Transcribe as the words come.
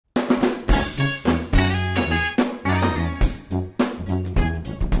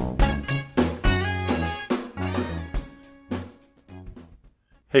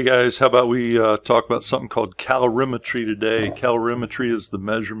Hey guys, how about we talk about something called calorimetry today. Calorimetry is the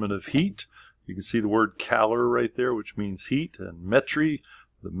measurement of heat. You can see the word calor right there, which means heat, and metry,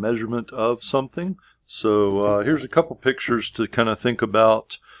 the measurement of something. So here's a couple pictures to kind of think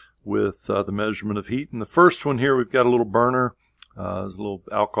about with the measurement of heat. In the first one here, we've got a little burner. There's a little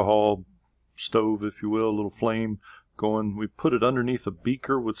alcohol stove, if you will, a little flame going. We put it underneath a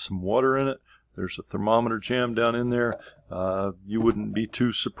beaker with some water in it. There's a thermometer jammed down in there. You wouldn't be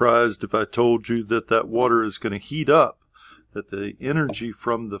too surprised if I told you that that water is going to heat up, that the energy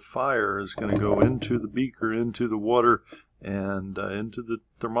from the fire is going to go into the beaker, into the water, and into the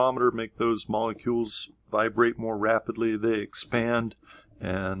thermometer, make those molecules vibrate more rapidly. They expand,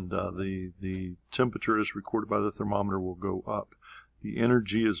 and the temperature as recorded by the thermometer will go up. The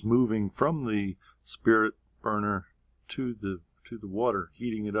energy is moving from the spirit burner to the water,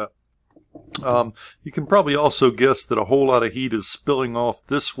 heating it up. You can probably also guess that a whole lot of heat is spilling off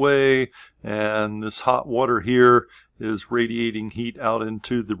this way, and this hot water here is radiating heat out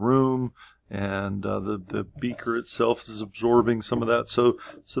into the room, and the beaker itself is absorbing some of that. So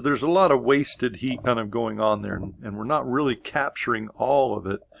there's a lot of wasted heat kind of going on there, and we're not really capturing all of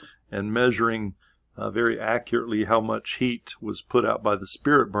it and measuring very accurately how much heat was put out by the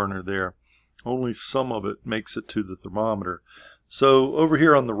spirit burner there. Only some of it makes it to the thermometer. So over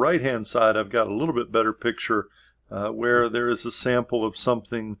here on the right hand side, I've got a little bit better picture where there is a sample of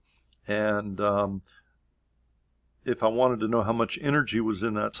something, and if I wanted to know how much energy was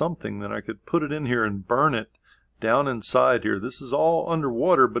in that something, then I could put it in here and burn it down inside here. This is all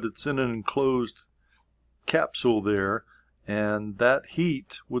underwater, but it's in an enclosed capsule there, and that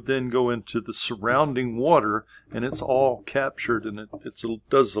heat would then go into the surrounding water, and it's all captured, and it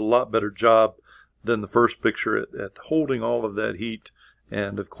does a lot better job than the first picture at holding all of that heat.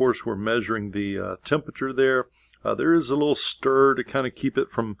 And of course we're measuring the temperature there. There is a little stir to kind of keep it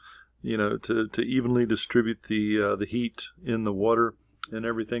from, to evenly distribute the heat in the water and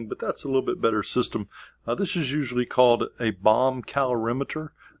everything, but that's a little bit better system. This is usually called a bomb calorimeter.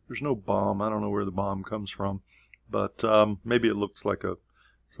 There's no bomb. I don't know where the bomb comes from, but maybe it looks like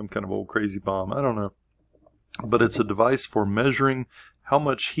some kind of old crazy bomb. I don't know. But it's a device for measuring how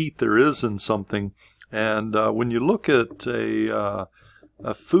much heat there is in something. And when you look at a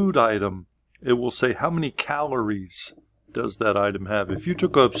food item, it will say how many calories does that item have. If you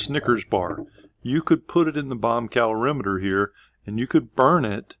took a Snickers bar, you could put it in the bomb calorimeter here, and you could burn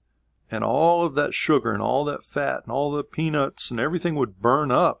it, and all of that sugar and all that fat and all the peanuts and everything would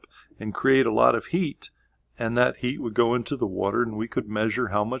burn up and create a lot of heat, and that heat would go into the water, and we could measure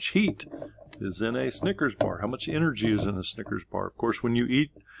how much heat is in a Snickers bar, how much energy is in a Snickers bar. Of course, when you eat,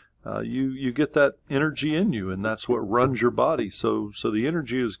 you get that energy in you, and that's what runs your body. So the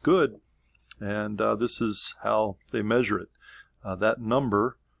energy is good, and this is how they measure it. That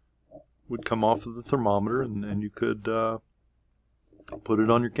number would come off of the thermometer, and you could put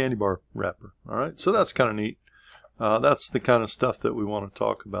it on your candy bar wrapper. All right, so that's kind of neat. That's the kind of stuff that we want to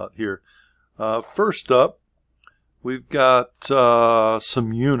talk about here. First up, we've got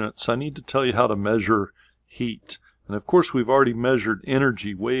some units. I need to tell you how to measure heat. And of course, we've already measured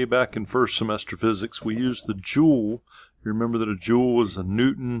energy way back in first semester physics. We used the joule. You remember that a joule was a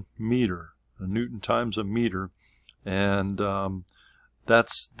Newton meter, a Newton times a meter. And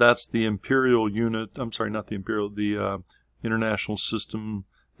that's the imperial unit. I'm sorry, not the imperial, the International System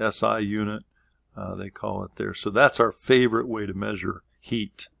SI unit, they call it there. So that's our favorite way to measure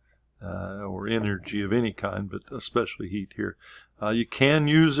heat. Or energy of any kind, but especially heat here. You can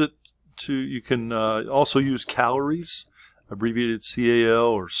use it you can also use calories, abbreviated CAL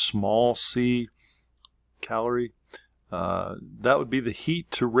or small c calorie. That would be the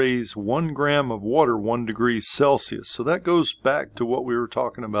heat to raise 1 gram of water 1 degree Celsius. So that goes back to what we were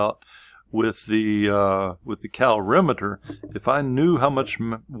talking about with the calorimeter. If I knew how much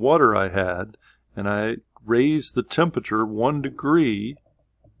water I had and I raised the temperature 1 degree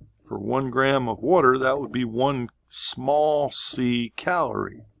for 1 gram of water, that would be 1 small c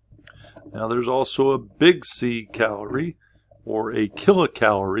calorie. Now there's also a big C calorie, or a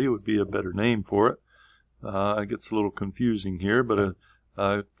kilocalorie would be a better name for it. It gets a little confusing here, but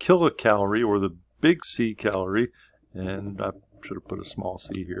a kilocalorie, or the big C calorie, and I should have put a small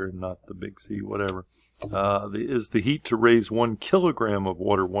c here and not the big C, whatever, is the heat to raise 1 kilogram of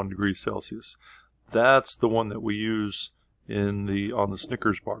water 1 degree Celsius. That's the one that we use on the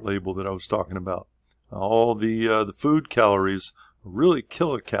Snickers bar label that I was talking about. All the food calories are really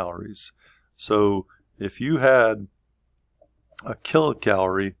kilocalories. So if you had a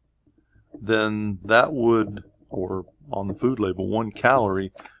kilocalorie, then that would, or on the food label, 1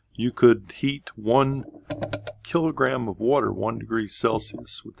 calorie, you could heat 1 kilogram of water 1 degree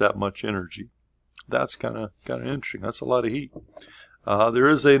Celsius with that much energy. That's kind of interesting. That's a lot of heat. There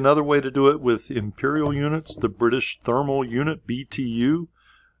is another way to do it with imperial units. The British thermal unit, BTU,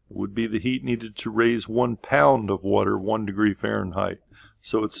 would be the heat needed to raise 1 pound of water 1 degree Fahrenheit.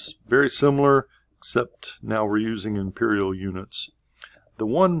 So it's very similar, except now we're using imperial units. The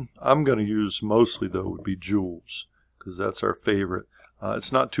one I'm going to use mostly, though, would be joules, because that's our favorite.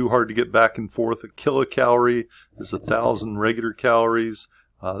 It's not too hard to get back and forth. A kilocalorie is 1,000 regular calories.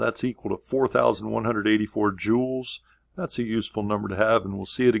 That's equal to 4,184 joules. That's a useful number to have, and we'll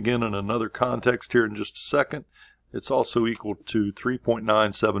see it again in another context here in just a second. It's also equal to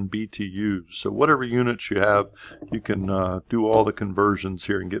 3.97 BTUs. So whatever units you have, you can do all the conversions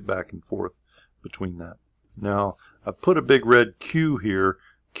here and get back and forth between that. Now, I've put a big red Q here.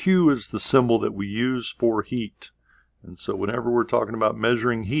 Q is the symbol that we use for heat. And so whenever we're talking about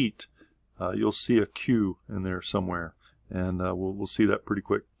measuring heat, you'll see a Q in there somewhere. And we'll see that pretty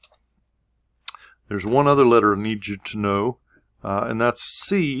quick. There's one other letter I need you to know, and that's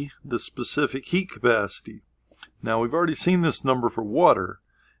C, the specific heat capacity. Now, we've already seen this number for water.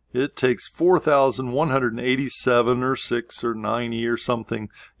 It takes 4,187 or 6 or 90 or something.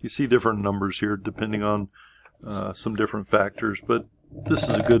 You see different numbers here depending on some different factors, but this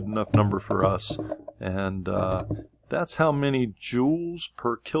is a good enough number for us. And that's how many joules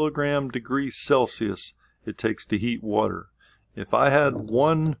per kilogram degree Celsius it takes to heat water. If I had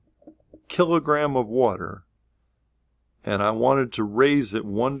 1 kilogram of water and I wanted to raise it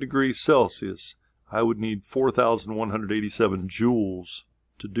 1 degree Celsius, I would need 4,187 joules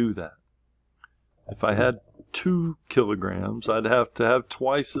to do that. If I had 2 kilograms, I'd have to have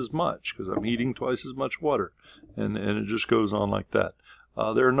twice as much because I'm heating twice as much water. And it just goes on like that.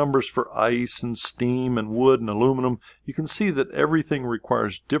 There are numbers for ice and steam and wood and aluminum. You can see that everything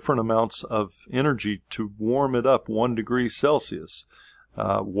requires different amounts of energy to warm it up 1 degree Celsius.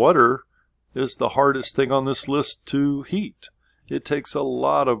 Water is the hardest thing on this list to heat. It takes a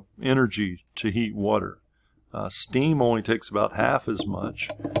lot of energy to heat water. Steam only takes about half as much.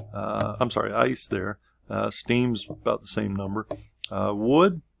 Ice there. Steam's about the same number.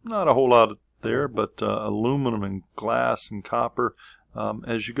 Wood, not a whole lot there, but aluminum and glass and copper.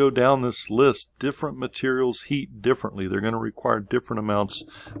 As you go down this list, different materials heat differently. They're going to require different amounts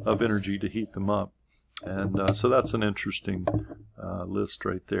of energy to heat them up. And so that's an interesting list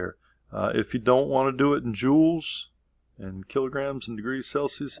right there. If you don't want to do it in joules and kilograms and degrees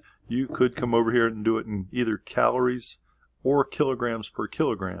Celsius, you could come over here and do it in either calories or kilograms per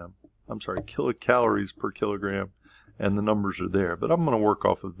kilogram. Kilocalories per kilogram, and the numbers are there. But I'm going to work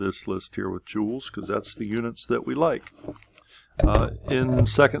off of this list here with joules because that's the units that we like. In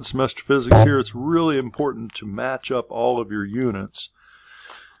second semester physics here, it's really important to match up all of your units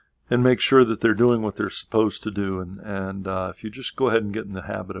and make sure that they're doing what they're supposed to do. And if you just go ahead and get in the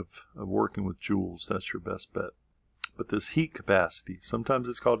habit of working with joules, that's your best bet. But this heat capacity, sometimes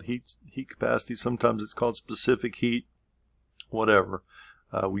it's called heat capacity, sometimes it's called specific heat, whatever.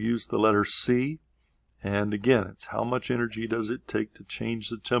 We use the letter C, and again, it's how much energy does it take to change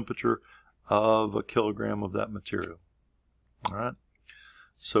the temperature of a kilogram of that material. All right,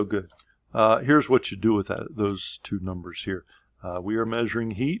 so good. Here's what you do with those two numbers here. We are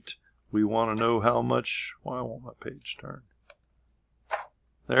measuring heat. We want to know how much, why won't my page turn?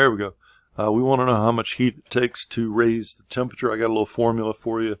 There we go. We want to know how much heat it takes to raise the temperature. I got a little formula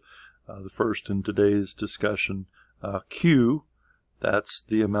for you, the first in today's discussion. Q, that's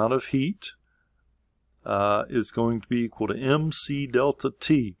the amount of heat, is going to be equal to mc delta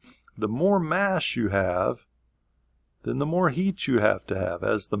T. The more mass you have, then the more heat you have to have.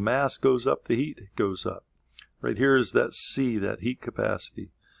 As the mass goes up, the heat goes up. Right here is that C, that heat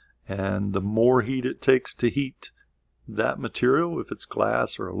capacity. And the more heat it takes to heat that material, if it's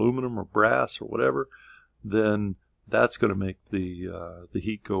glass or aluminum or brass or whatever, then that's going to make the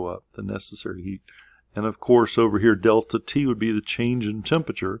heat go up, the necessary heat. And of course, over here, delta T would be the change in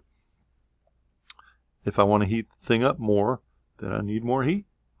temperature. If I want to heat the thing up more, then I need more heat.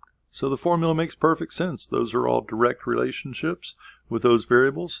 So the formula makes perfect sense. Those are all direct relationships with those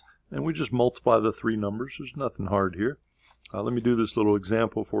variables, and we just multiply the three numbers. There's nothing hard here. Let me do this little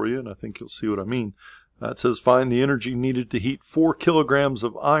example for you, and I think you'll see what I mean. It says find the energy needed to heat 4 kilograms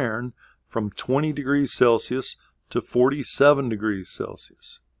of iron from 20 degrees Celsius to 47 degrees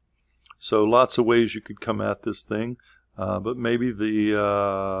Celsius. So lots of ways you could come at this thing, but maybe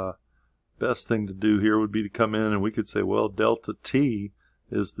the best thing to do here would be to come in and we could say, well, delta T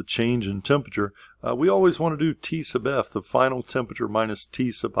is the change in temperature. We always want to do T sub F, the final temperature, minus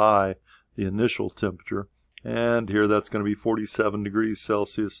T sub I, the initial temperature. And here that's going to be 47 degrees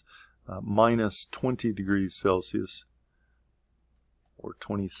Celsius minus 20 degrees Celsius, or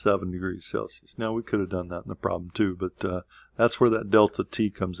 27 degrees Celsius. Now we could have done that in the problem too, but that's where that delta T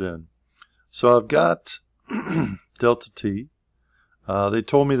comes in. So I've got delta T. They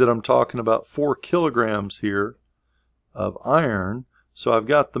told me that I'm talking about 4 kilograms here of iron. So I've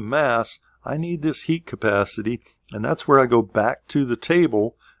got the mass. I need this heat capacity, and that's where I go back to the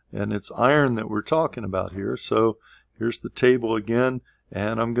table, and it's iron that we're talking about here. So here's the table again,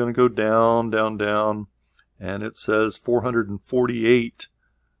 and I'm going to go down, down, down, and it says 448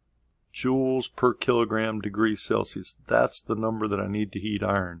 joules per kilogram degree Celsius. That's the number that I need to heat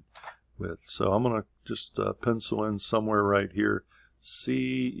iron with. So I'm going to just pencil in somewhere right here.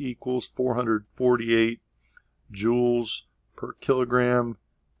 C equals 448 joules per kilogram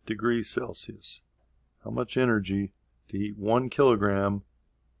degree Celsius. How much energy to heat 1 kilogram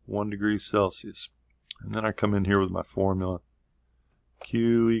 1 degree Celsius? And then I come in here with my formula.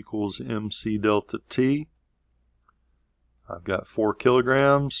 Q equals MC delta T. I've got 4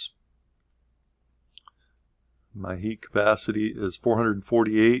 kilograms. My heat capacity is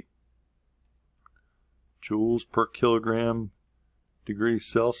 448 joules per kilogram degrees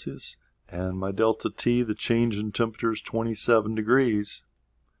Celsius, and my delta T, the change in temperature, is 27 degrees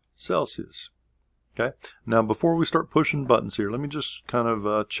Celsius. Okay, now before we start pushing buttons here, let me just kind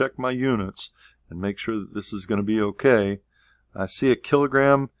of check my units and make sure that this is going to be okay. I see a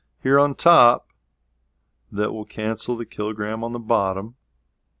kilogram here on top that will cancel the kilogram on the bottom,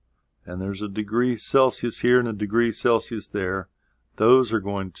 and there's a degree Celsius here and a degree Celsius there. Those are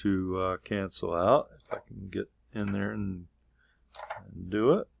going to cancel out. If I can get in there and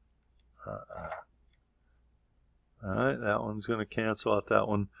do it. Alright, that one's going to cancel out that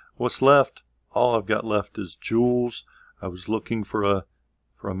one. What's left? All I've got left is joules. I was looking for a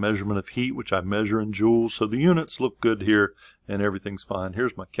measurement of heat, which I measure in joules. So the units look good here, and everything's fine.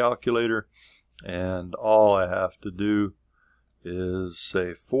 Here's my calculator, and all I have to do is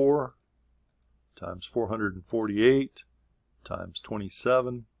say 4 times 448 times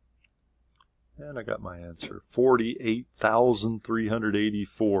 27, and I got my answer,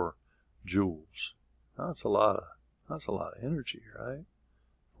 48,384 joules. That's a lot of energy, right?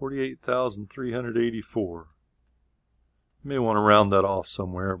 48,384. You may want to round that off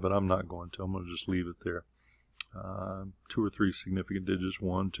somewhere, but I'm not going to. I'm going to just leave it there. 2 or 3 significant digits,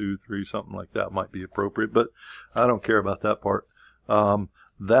 1, 2, 3, something like that might be appropriate, but I don't care about that part.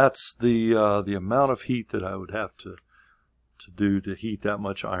 That's the amount of heat that I would have to do to heat that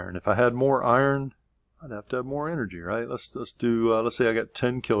much iron. If I had more iron, I'd have to have more energy, right? Let's do, let's say I got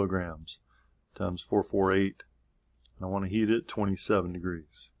 10 kilograms times 448, and I want to heat it at 27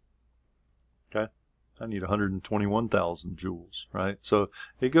 degrees. Okay, I need 121,000 joules, right? So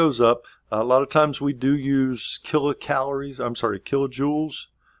it goes up. A lot of times we do use kilojoules.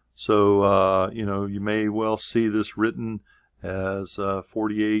 So you know, you may well see this written as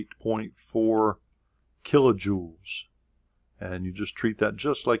 48.4 kilojoules. And you just treat that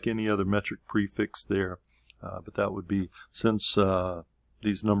just like any other metric prefix there. But that would be, since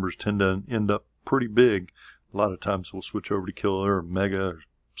these numbers tend to end up pretty big, a lot of times we'll switch over to kilo or mega or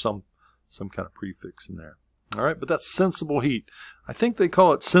some kind of prefix in there. All right, but that's sensible heat. I think they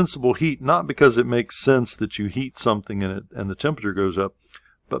call it sensible heat not because it makes sense that you heat something in it and the temperature goes up,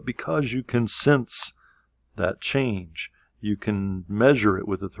 but because you can sense that change. You can measure it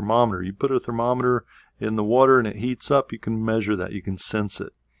with a thermometer. You put a thermometer in the water and it heats up, you can measure that, you can sense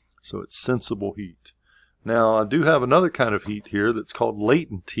it. So it's sensible heat. Now I do have another kind of heat here that's called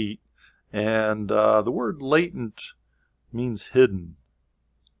latent heat, and the word latent means hidden.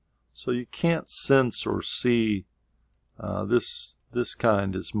 So you can't sense or see this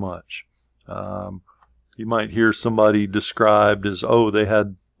kind as much. You might hear somebody described as, oh, they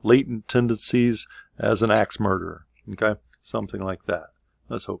had latent tendencies as an axe murderer. Okay, something like that.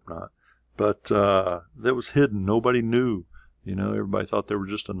 Let's hope not. But that was hidden. Nobody knew. You know, everybody thought they were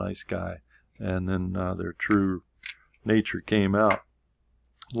just a nice guy, and then their true nature came out.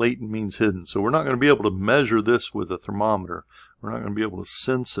 Latent means hidden. So we're not going to be able to measure this with a thermometer. We're not going to be able to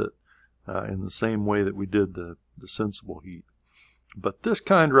sense it in the same way that we did the sensible heat. But this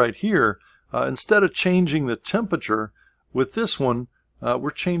kind right here, instead of changing the temperature, with this one,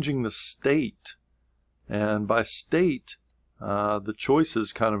 we're changing the state. And by state, the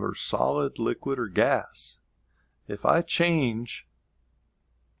choices kind of are solid, liquid, or gas. If I change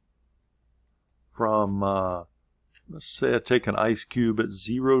from, let's say I take an ice cube at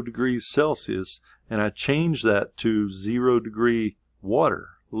 0 degrees Celsius, and I change that to 0 degree water,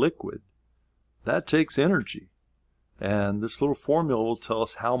 liquid, that takes energy. And this little formula will tell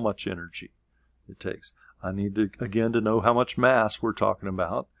us how much energy it takes. I need to, again, to know how much mass we're talking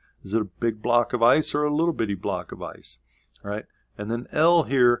about. Is it a big block of ice or a little bitty block of ice? Right? And then L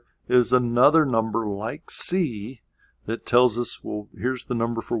here is another number like C that tells us, well, here's the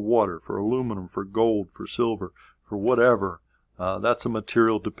number for water, for aluminum, for gold, for silver, for whatever. That's a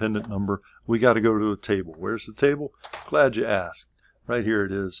material dependent number. We got to go to a table. Where's the table? Glad you asked. Right here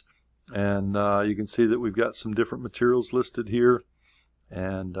it is. And you can see that we've got some different materials listed here.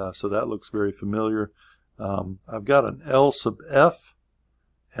 And so that looks very familiar. I've got an L sub F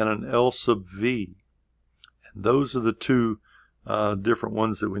and an L sub V. And those are the two different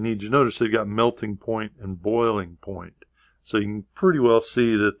ones that we need. You notice they've got melting point and boiling point. So you can pretty well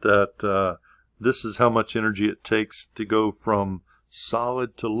see that this is how much energy it takes to go from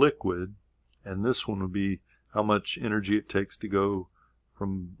solid to liquid. And this one would be how much energy it takes to go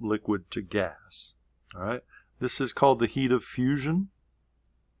from liquid to gas. All right. This is called the heat of fusion.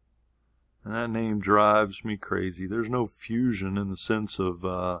 And that name drives me crazy. There's no fusion in the sense of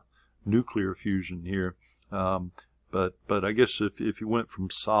nuclear fusion here. But I guess if you went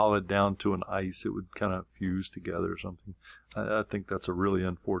from solid down to an ice, it would kind of fuse together or something. I think that's a really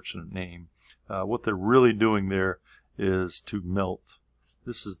unfortunate name. What they're really doing there is to melt.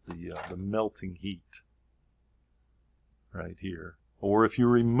 This is the melting heat right here. Or if you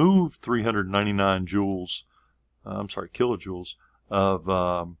remove 399 kilojoules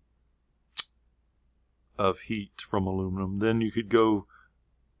of heat from aluminum, then you could go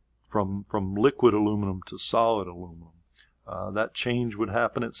from liquid aluminum to solid aluminum. That change would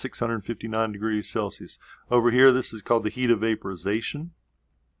happen at 659 degrees Celsius. Over here, this is called the heat of vaporization.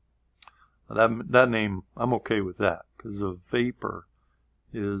 That name, I'm okay with that, because a vapor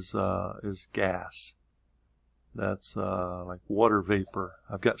is gas. That's like water vapor.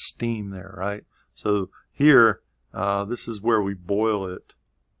 I've got steam there, right? So here, this is where we boil it.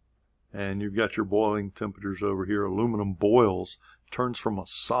 And you've got your boiling temperatures over here. Aluminum boils, turns from a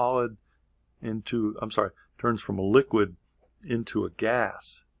solid into, turns from a liquid into a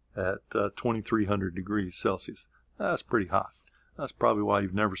gas at 2300 degrees Celsius. That's pretty hot. That's probably why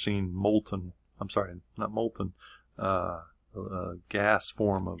you've never seen molten, gas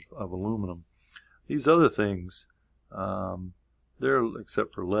form of aluminum. These other things, they're,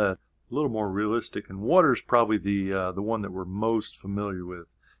 except for lead, a little more realistic. And water is probably the one that we're most familiar with.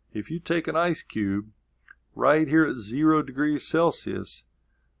 If you take an ice cube right here at 0 degrees Celsius,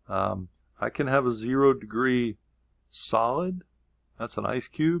 I can have a 0 degree solid. That's an ice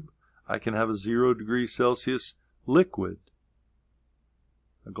cube. I can have a 0 degrees Celsius liquid,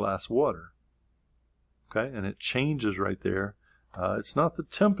 a glass of water. Okay, and it changes right there. It's not the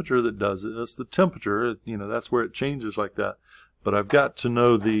temperature that does it. That's the temperature. You know, that's where it changes like that. But I've got to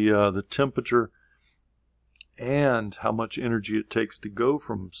know the temperature and how much energy it takes to go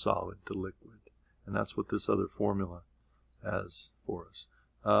from solid to liquid. And that's what this other formula has for us.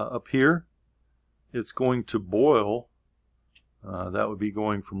 Up here, it's going to boil. That would be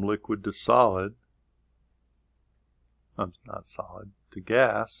going from liquid to solid. Not solid, to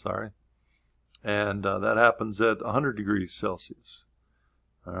gas, sorry. And that happens at 100 degrees Celsius.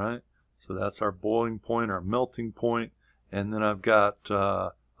 All right, so that's our boiling point, our melting point. And then I've got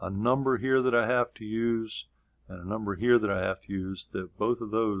a number here that I have to use, and a number here that I have to use. That both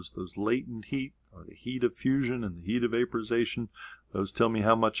of those latent heat, or the heat of fusion and the heat of vaporization, those tell me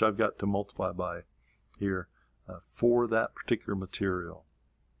how much I've got to multiply by here for that particular material.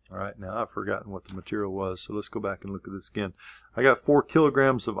 All right, now I've forgotten what the material was, so let's go back and look at this again. I got 4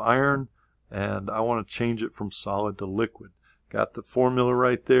 kilograms of iron, and I want to change it from solid to liquid. Got the formula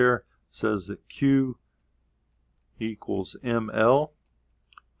right there. Says that Q equals ml.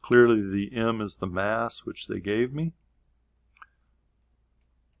 Clearly the m is the mass which they gave me.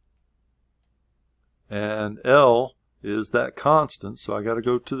 And L is that constant, so I got to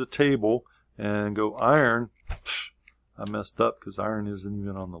go to the table and go iron. I messed up because iron isn't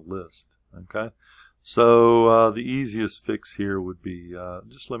even on the list. Okay, so the easiest fix here would be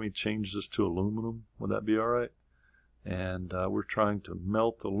just let me change this to aluminum. Would that be all right? And we're trying to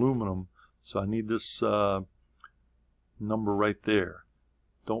melt aluminum, so I need this number right there.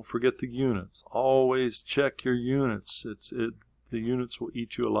 Don't forget the units. Always check your units. The units will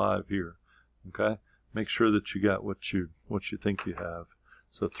eat you alive here. Okay, make sure that you got what you think you have.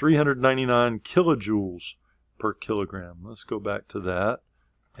 So 399 kilojoules per kilogram. Let's go back to that,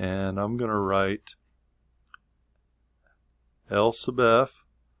 and I'm going to write L sub F.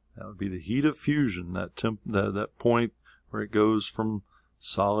 That would be the heat of fusion. That point where it goes from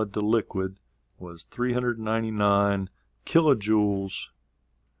solid to liquid was 399 kilojoules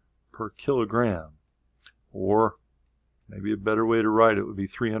per kilogram. Or maybe a better way to write it would be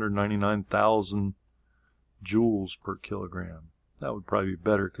 399,000 joules per kilogram. That would probably be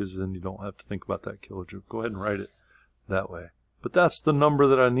better because then you don't have to think about that kilojoule. Go ahead and write it that way. But that's the number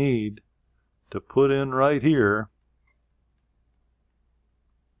that I need to put in right here.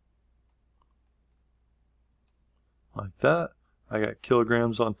 Like that. I got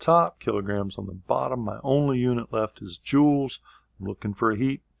kilograms on top, kilograms on the bottom. My only unit left is joules. I'm looking for a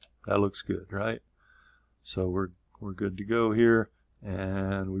heat. That looks good, right? So we're good to go here.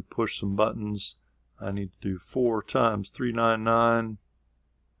 And we push some buttons. I need to do 4 times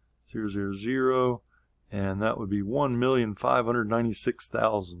 399,000, and that would be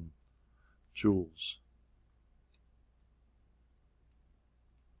 1,596,000 joules.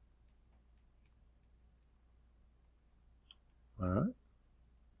 All right.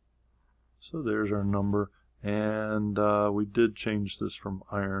 So there's our number, and we did change this from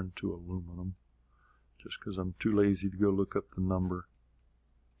iron to aluminum, just because I'm too lazy to go look up the number.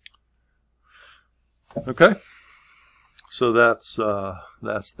 Okay, so that's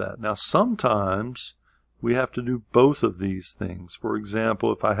that. Now sometimes we have to do both of these things. For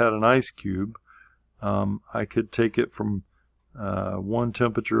example, if I had an ice cube, I could take it from one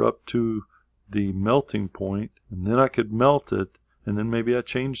temperature up to the melting point, and then I could melt it, and then maybe I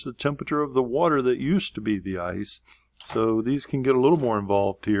change the temperature of the water that used to be the ice. So these can get a little more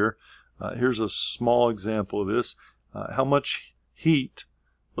involved here. Here's a small example of this. How much heat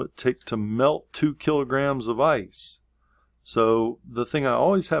will it take to melt 2 kilograms of ice? So the thing I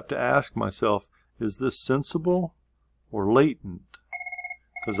always have to ask myself, is this sensible or latent?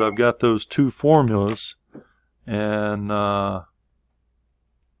 Because I've got those two formulas, and I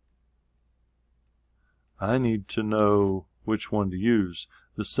need to know which one to use.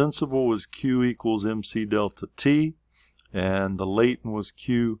 The sensible was Q equals MC delta T, and the latent was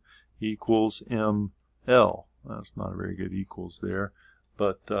Q equals ML. That's not a very good equals there.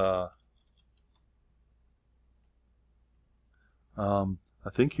 But I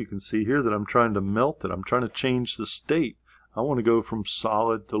think you can see here that I'm trying to melt it. I'm trying to change the state. I want to go from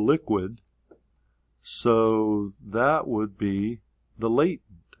solid to liquid. So that would be the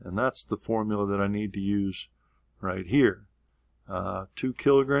latent. And that's the formula that I need to use right here. 2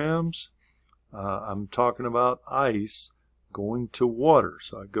 kilograms. I'm talking about ice going to water.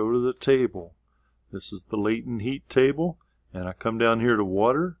 So I go to the table. This is the latent heat table. And I come down here to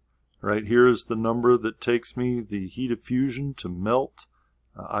water. Right here is the number that takes me the heat of fusion to melt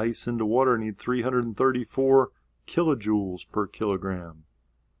ice into water. I need 334 kilojoules per kilogram.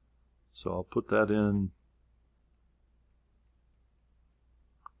 So I'll put that in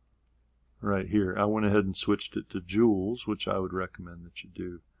right here. I went ahead and switched it to joules, which I would recommend that you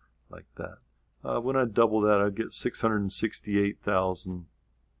do like that. When I double that, I get 668,000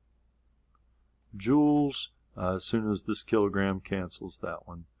 joules. As soon as this kilogram cancels that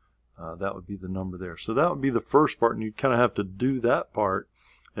one, that would be the number there. So that would be the first part, and you kind of have to do that part.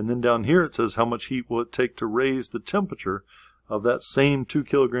 And then down here it says how much heat will it take to raise the temperature of that same 2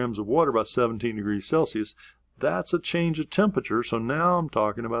 kilograms of water by 17 degrees Celsius. That's a change of temperature. So now I'm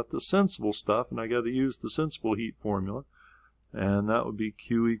talking about the sensible stuff, and I got to use the sensible heat formula. And that would be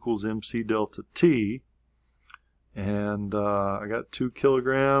Q equals MC delta T. And I got 2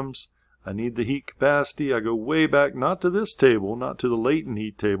 kilograms. I need the heat capacity. I go way back, not to this table, not to the latent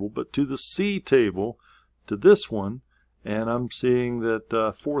heat table, but to the C table, to this one. And I'm seeing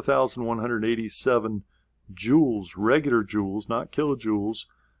that 4,187 joules, regular joules, not kilojoules,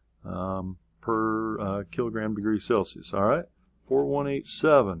 per kilogram degree Celsius. All right,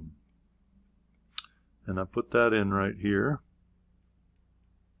 4187. And I put that in right here.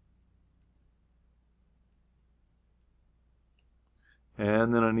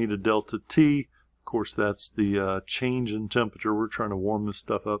 And then I need a delta T. Of course, that's the change in temperature. We're trying to warm this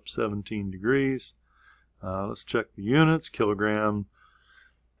stuff up 17 degrees. Let's check the units. Kilogram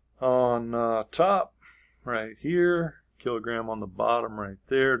on top right here. Kilogram on the bottom right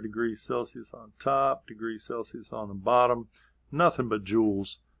there. Degrees Celsius on top. Degrees Celsius on the bottom. Nothing but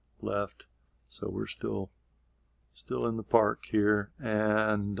joules left. So we're still in the park here.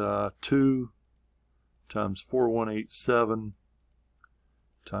 And 2 times 4187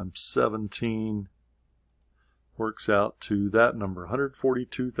 times 17 works out to that number,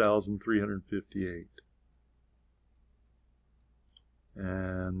 142,358.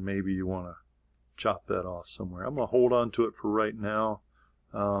 And maybe you want to chop that off somewhere. I'm going to hold on to it for right now.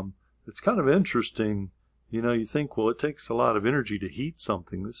 It's kind of interesting. You know, you think, well, it takes a lot of energy to heat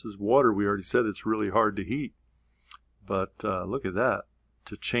something. This is water. We already said it's really hard to heat. But look at that.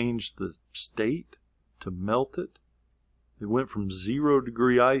 To change the state, to melt it, it went from 0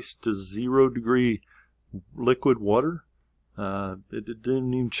 degree ice to 0 degree liquid water. it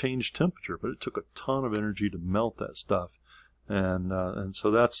didn't even change temperature, but it took a ton of energy to melt that stuff. And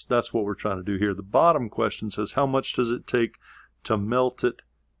so that's what we're trying to do here. The bottom question says, how much does it take to melt it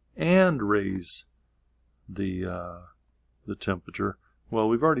and raise the temperature? Well,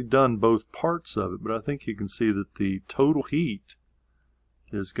 we've already done both parts of it, but I think you can see that the total heat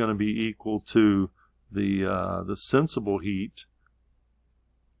is going to be equal to the sensible heat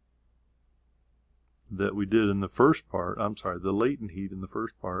that we did in the first part. I'm sorry, the latent heat in the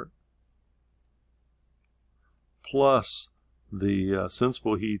first part, plus the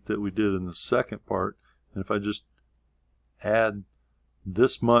sensible heat that we did in the second part. And if I just add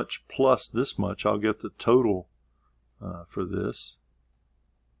this much plus this much, I'll get the total for this.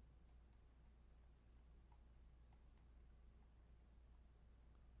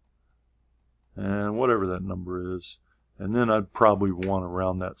 And whatever that number is. And then I'd probably want to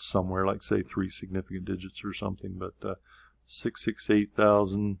round that somewhere, like say 3 significant digits or something. But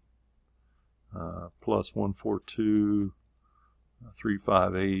 668,000 plus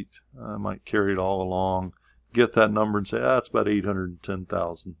 142,358. I might carry it all along, get that number and say, it's about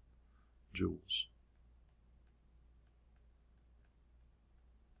 810,000 joules.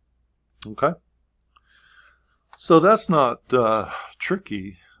 Okay. So that's not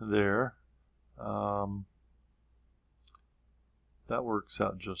tricky there. That works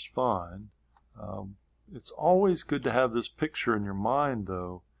out just fine. It's always good to have this picture in your mind,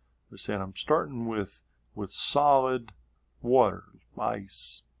 though. We're saying I'm starting with solid water,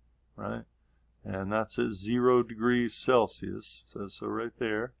 ice, right? And that's at 0 degrees Celsius, so right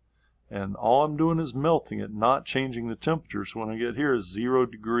there. And all I'm doing is melting it, not changing the temperature. So when I get here is 0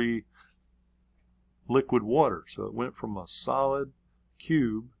 degree liquid water. So it went from a solid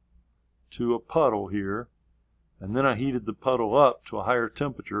cube to a puddle here, and then I heated the puddle up to a higher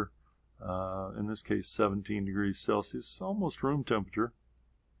temperature, in this case 17 degrees Celsius, almost room temperature.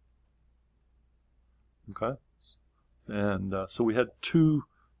 Okay, and so we had 2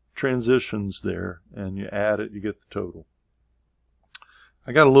 transitions there, and you add it, you get the total.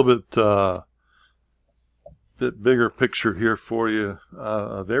 I got a little bit bigger picture here for you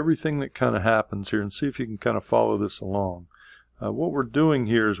of everything that kind of happens here, and see if you can kind of follow this along. What we're doing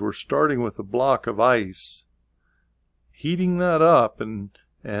here is we're starting with a block of ice, heating that up, and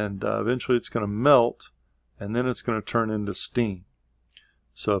eventually it's going to melt, and then it's going to turn into steam.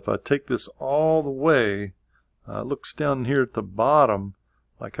 So if I take this all the way, it looks down here at the bottom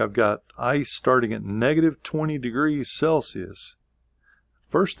like I've got ice starting at negative 20 degrees Celsius.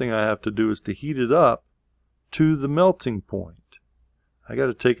 First thing I have to do is to heat it up to the melting point. I got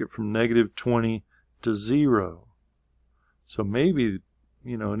to take it from negative 20 to 0. So maybe,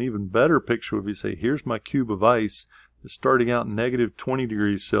 an even better picture would be, say, here's my cube of ice. It's starting out negative 20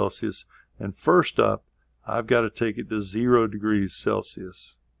 degrees Celsius. And first up, I've got to take it to 0 degrees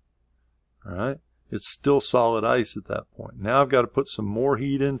Celsius. All right? It's still solid ice at that point. Now I've got to put some more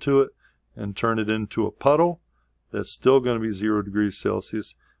heat into it and turn it into a puddle. That's still going to be 0 degrees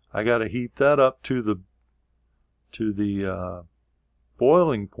Celsius. I got to heat that up to the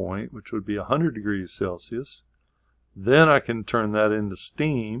boiling point, which would be 100 degrees Celsius. Then I can turn that into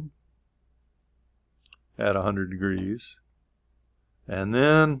steam at 100 degrees. And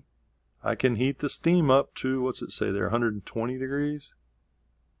then I can heat the steam up to, what's it say there, 120 degrees?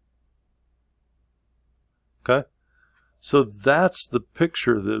 Okay? So that's the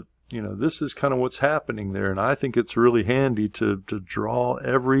picture that, this is kind of what's happening there. And I think it's really handy to draw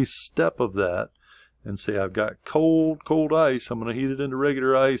every step of that and say, I've got cold ice. I'm going to heat it into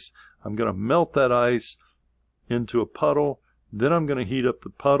regular ice. I'm going to melt that ice into a puddle, then I'm going to heat up the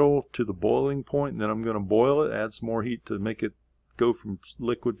puddle to the boiling point, and then I'm going to boil it, add some more heat to make it go from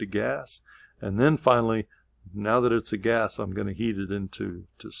liquid to gas, and then finally, now that it's a gas, I'm going to heat it into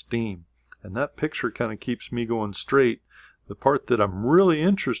steam. And that picture kind of keeps me going straight. The part that I'm really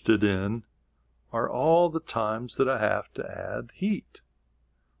interested in are all the times that I have to add heat.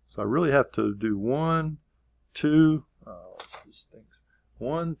 So I really have to do 1, 2, this thing's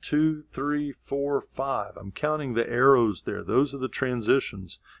 1, 2, 3, 4, 5. I'm counting the arrows there. Those are the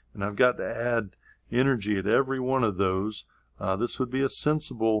transitions. And I've got to add energy at every one of those. This would be a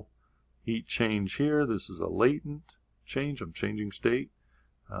sensible heat change here. This is a latent change. I'm changing state.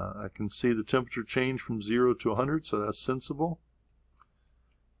 I can see the temperature change from 0 to 100, so that's sensible.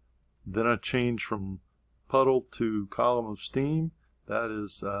 Then I change from puddle to column of steam. That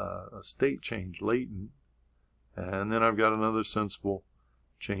is a state change, latent. And then I've got another sensible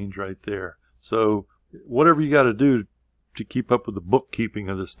change right there. So whatever you got to do to keep up with the bookkeeping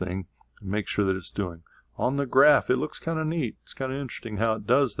of this thing and make sure that it's doing. On the graph, it looks kind of neat. It's kind of interesting how it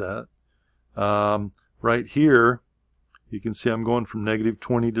does that. Right here you can see I'm going from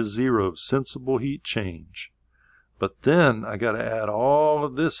 -20 to 0, sensible heat change. But then I got to add all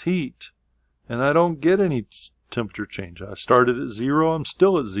of this heat, and I don't get any temperature change. I started at 0, I'm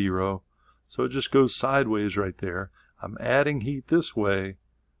still at 0, so it just goes sideways right there. I'm adding heat this way,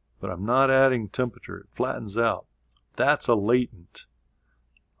 but I'm not adding temperature. It flattens out. That's a latent.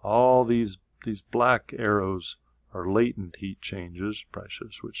 All these black arrows are latent heat changes. Probably should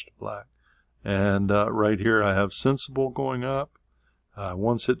have switched to black. And right here I have sensible going up.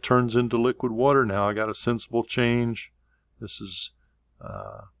 Once it turns into liquid water, now I got a sensible change. This is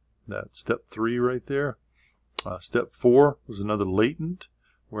that step 3 right there. Step 4 was another latent,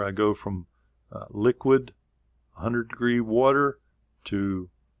 where I go from liquid 100-degree water to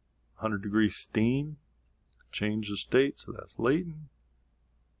 100-degree steam. Change the state, so that's latent.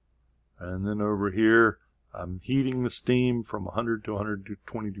 And then over here, I'm heating the steam from 100 to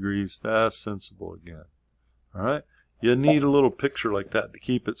 120 degrees. That's sensible again. All right. You need a little picture like that to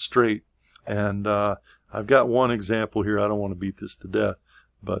keep it straight. And I've got one example here. I don't want to beat this to death,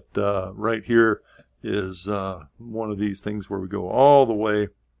 but right here is one of these things where we go all the way.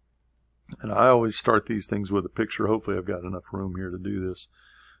 And I always start these things with a picture. Hopefully I've got enough room here to do this.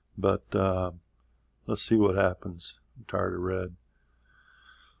 But let's see what happens. I'm tired of red.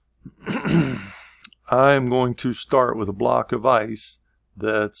 I'm going to start with a block of ice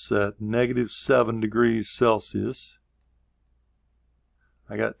that's at -7 degrees Celsius.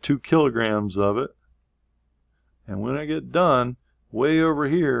 I got 2 kilograms of it. And when I get done, way over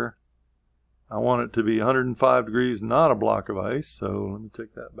here, I want it to be 105 degrees, not a block of ice. So let me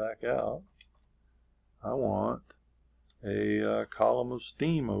take that back out. I want a column of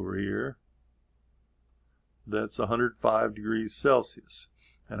steam over here that's 105 degrees Celsius.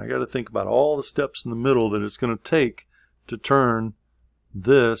 And I got to think about all the steps in the middle that it's going to take to turn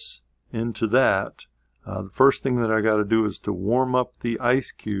this into that. The first thing that I got to do is to warm up the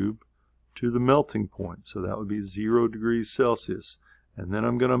ice cube to the melting point. So that would be 0 degrees Celsius. And then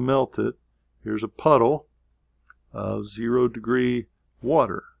I'm going to melt it. Here's a puddle of 0 degree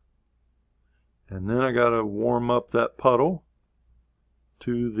water. And then I got to warm up that puddle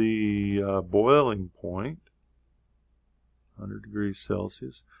to the boiling point, 100 degrees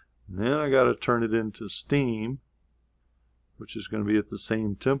Celsius. And then I got to turn it into steam, which is going to be at the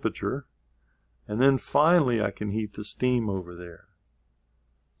same temperature. And then finally I can heat the steam over there.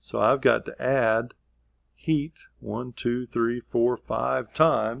 So I've got to add heat 1, 2, 3, 4, 5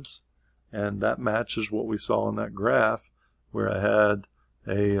 times. And that matches what we saw in that graph where I had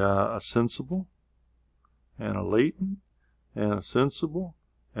a sensible and a latent and a sensible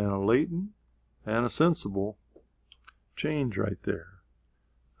and a latent and a sensible change right there.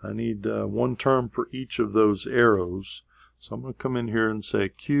 I need one term for each of those arrows. So I'm going to come in here and say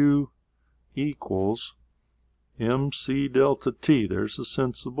Q equals MC delta T. There's the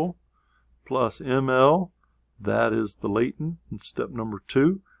sensible. Plus ML. That is the latent. Step number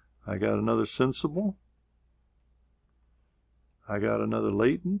 2. I got another sensible. I got another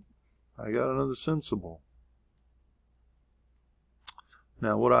latent. I got another sensible.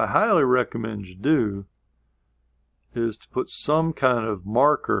 Now what I highly recommend you do is to put some kind of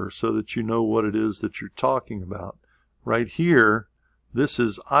marker so that you know what it is that you're talking about. Right here, this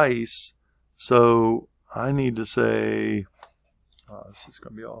is ice, so I need to say, this is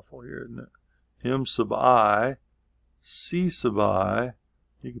going to be awful here, isn't it? M sub I, C sub I,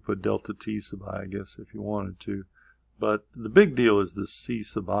 you could put delta T sub I, I guess, if you wanted to. But the big deal is this C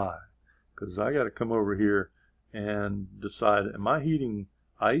sub I, because I got to come over here and decide, am I heating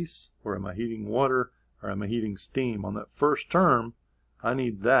ice, or am I heating water, or am I heating steam? On that first term, I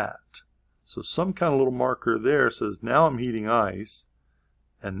need that. So some kind of little marker there says, now I'm heating ice,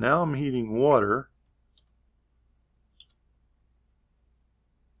 and now I'm heating water,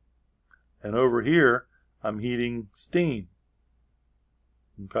 and over here, I'm heating steam.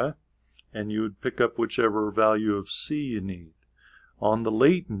 Okay? And you would pick up whichever value of C you need. On the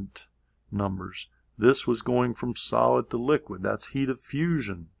latent numbers, this was going from solid to liquid. That's heat of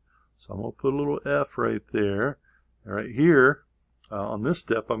fusion. So I'm going to put a little F right there. Right here, on this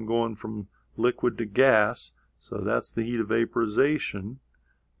step, I'm going from liquid to gas. So that's the heat of vaporization.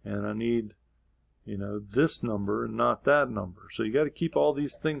 And I need, this number and not that number. So you got to keep all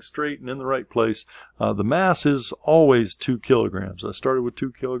these things straight and in the right place. The mass is always 2 kilograms. I started with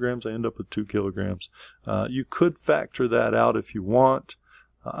 2 kilograms. I end up with 2 kilograms. You could factor that out if you want.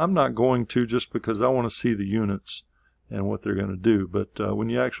 I'm not going to, just because I want to see the units and what they're going to do. But when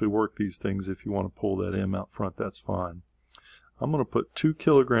you actually work these things, if you want to pull that M out front, that's fine. I'm going to put 2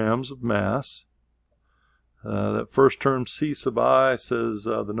 kilograms of mass. That first term, C sub I, says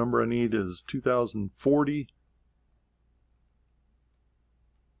the number I need is 2040.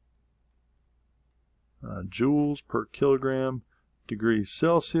 joules per kilogram degrees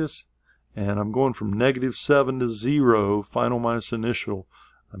Celsius. And I'm going from -7 to 0, final minus initial.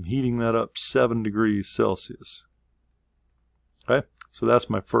 I'm heating that up 7 degrees Celsius. Okay, so that's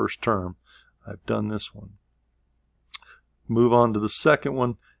my first term. I've done this one. Move on to the second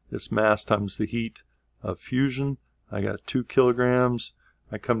one. It's mass times the heat of fusion. I got 2 kilograms.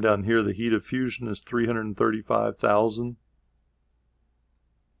 I come down here, the heat of fusion is 335,000.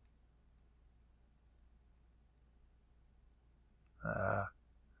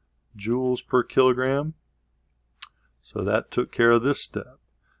 Joules per kilogram. So that took care of this step.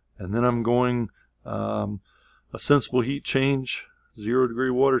 And then I'm going a sensible heat change, 0 degree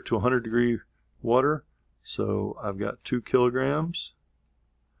water to 100 degree water. So I've got 2 kilograms.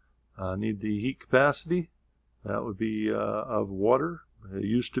 I need the heat capacity. That would be of water. It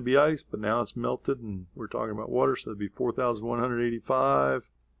used to be ice, but now it's melted, and we're talking about water, so that'd be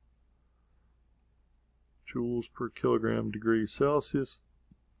 4,185 joules per kilogram degrees Celsius.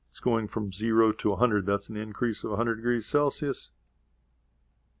 It's going from 0 to 100. That's an increase of 100 degrees Celsius.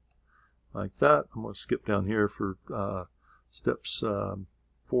 Like that. I'm going to skip down here for steps 4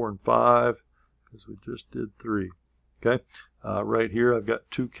 and 5 because we just did 3. Okay. Right here I've got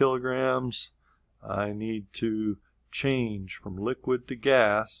 2 kilograms. I need to change from liquid to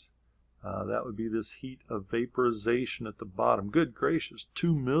gas. That would be this heat of vaporization at the bottom. Good gracious,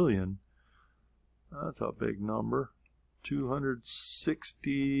 2 million. That's a big number.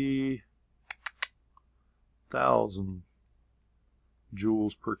 260,000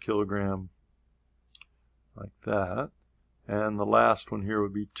 joules per kilogram, like that. And the last one here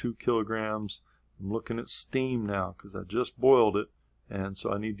would be 2 kilograms. I'm looking at steam now because I just boiled it, and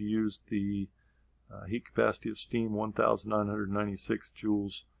so I need to use the heat capacity of steam, 1,996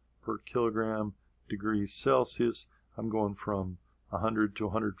 joules per kilogram degrees Celsius. I'm going from 100 to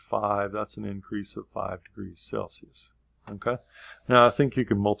 105. That's an increase of 5 degrees Celsius. Okay. Now I think you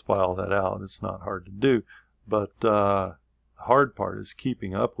can multiply all that out. It's not hard to do, but the hard part is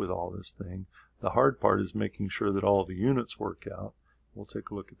keeping up with all this thing. The hard part is making sure that all the units work out. We'll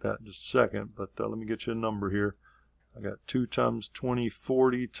take a look at that in just a second, but let me get you a number here. I got 2 times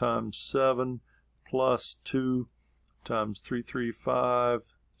 2040 times 7 plus 2 times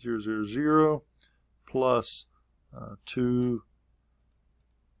 335,000 plus 2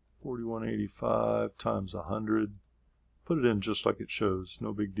 4185 times 100. Put it in just like it shows.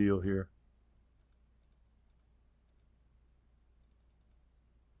 No big deal here.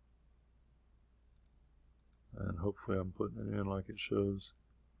 And hopefully I'm putting it in like it shows.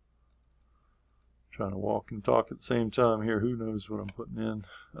 Trying to walk and talk at the same time here. Who knows what I'm putting in?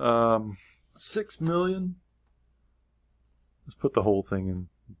 6 million. Let's put the whole thing in.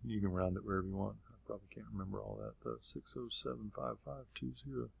 You can round it wherever you want. I probably can't remember all that though.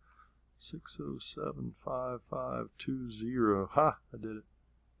 6075520. 6075520. Ha! I did it.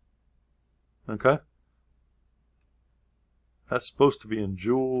 Okay. That's supposed to be in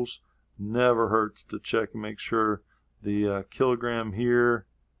joules. Never hurts to check and make sure the kilogram here.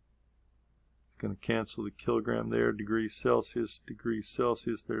 Going to cancel the kilogram there. Degrees Celsius, degrees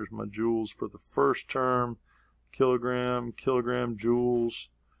Celsius. There's my joules for the first term. Kilogram, kilogram, joules,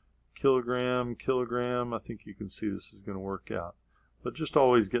 kilogram, kilogram. I think you can see this is going to work out. But just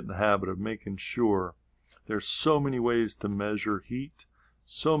always get in the habit of making sure. There's so many ways to measure heat,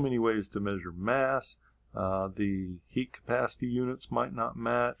 so many ways to measure mass. The heat capacity units might not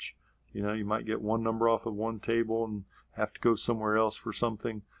match. You know, you might get one number off of one table and have to go somewhere else for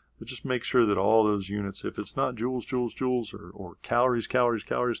something. But just make sure that all those units, if it's not joules, joules, joules, or calories, calories,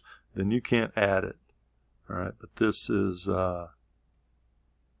 calories, then you can't add it. All right, but this is the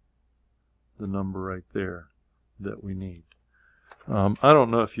number right there that we need. I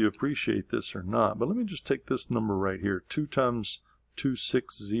don't know if you appreciate this or not, but let me just take this number right here. 2 times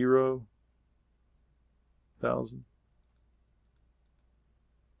 260,000.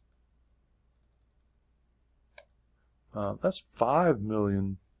 That's 5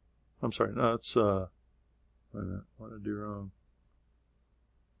 million. I'm sorry, no, it's, wait a minute, what did I do wrong?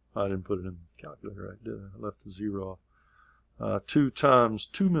 I didn't put it in the calculator right, did I? I left the 0 off. 2 times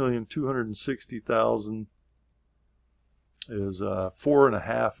 2,260,000 is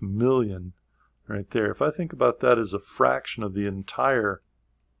 4.5 million right there. If I think about that as a fraction of the entire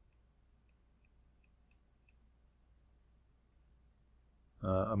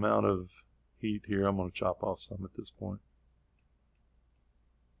amount of heat here, I'm going to chop off some at this point.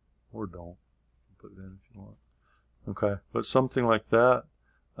 Or don't. Put it in if you want. Okay, but something like that.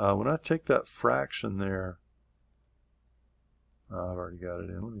 When I take that fraction there, I've already got it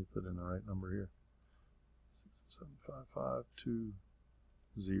in. Let me put in the right number here. 6755520.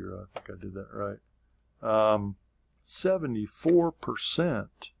 I think I did that right. 74%.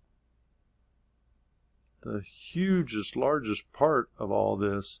 The hugest, largest part of all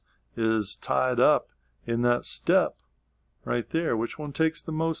this is tied up in that step right there. Which one takes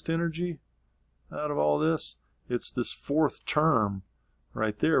the most energy out of all this? It's this fourth term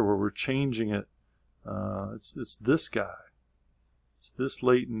right there where we're changing it. It's this guy. It's this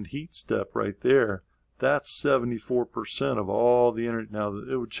latent heat step right there. That's 74% of all the energy. Now,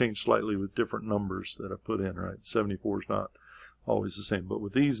 it would change slightly with different numbers that I put in, right? 74 is not always the same. But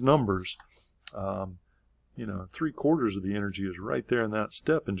with these numbers, you know, 3/4 of the energy is right there in that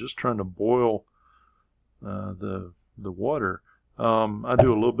step, and just trying to boil the water. I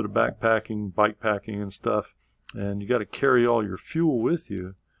do a little bit of backpacking, bike packing and stuff, and you got to carry all your fuel with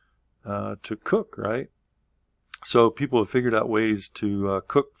you to cook, right? So people have figured out ways to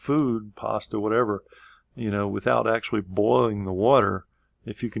cook food, pasta, whatever, you know, without actually boiling the water.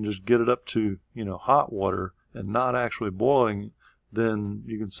 If you can just get it up to, you know, hot water and not actually boiling, then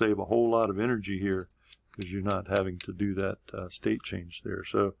you can save a whole lot of energy here, because you're not having to do that state change there.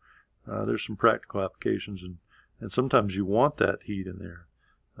 So there's some practical applications, and sometimes you want that heat in there.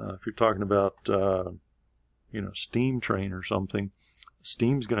 If you're talking about, you know, steam train or something,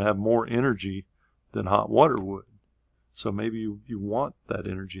 steam's going to have more energy than hot water would. So maybe you want that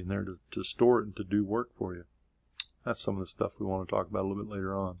energy in there to store it and to do work for you. That's some of the stuff we want to talk about a little bit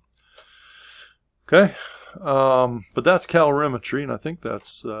later on. Okay, but that's calorimetry, and I think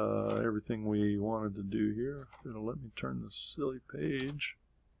that's everything we wanted to do here. It'll let me turn this silly page.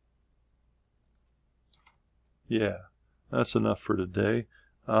 Yeah, that's enough for today.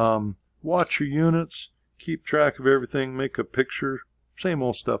 Watch your units, keep track of everything, make a picture. Same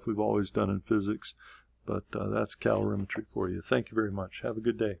old stuff we've always done in physics, but that's calorimetry for you. Thank you very much. Have a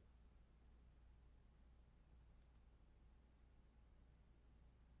good day.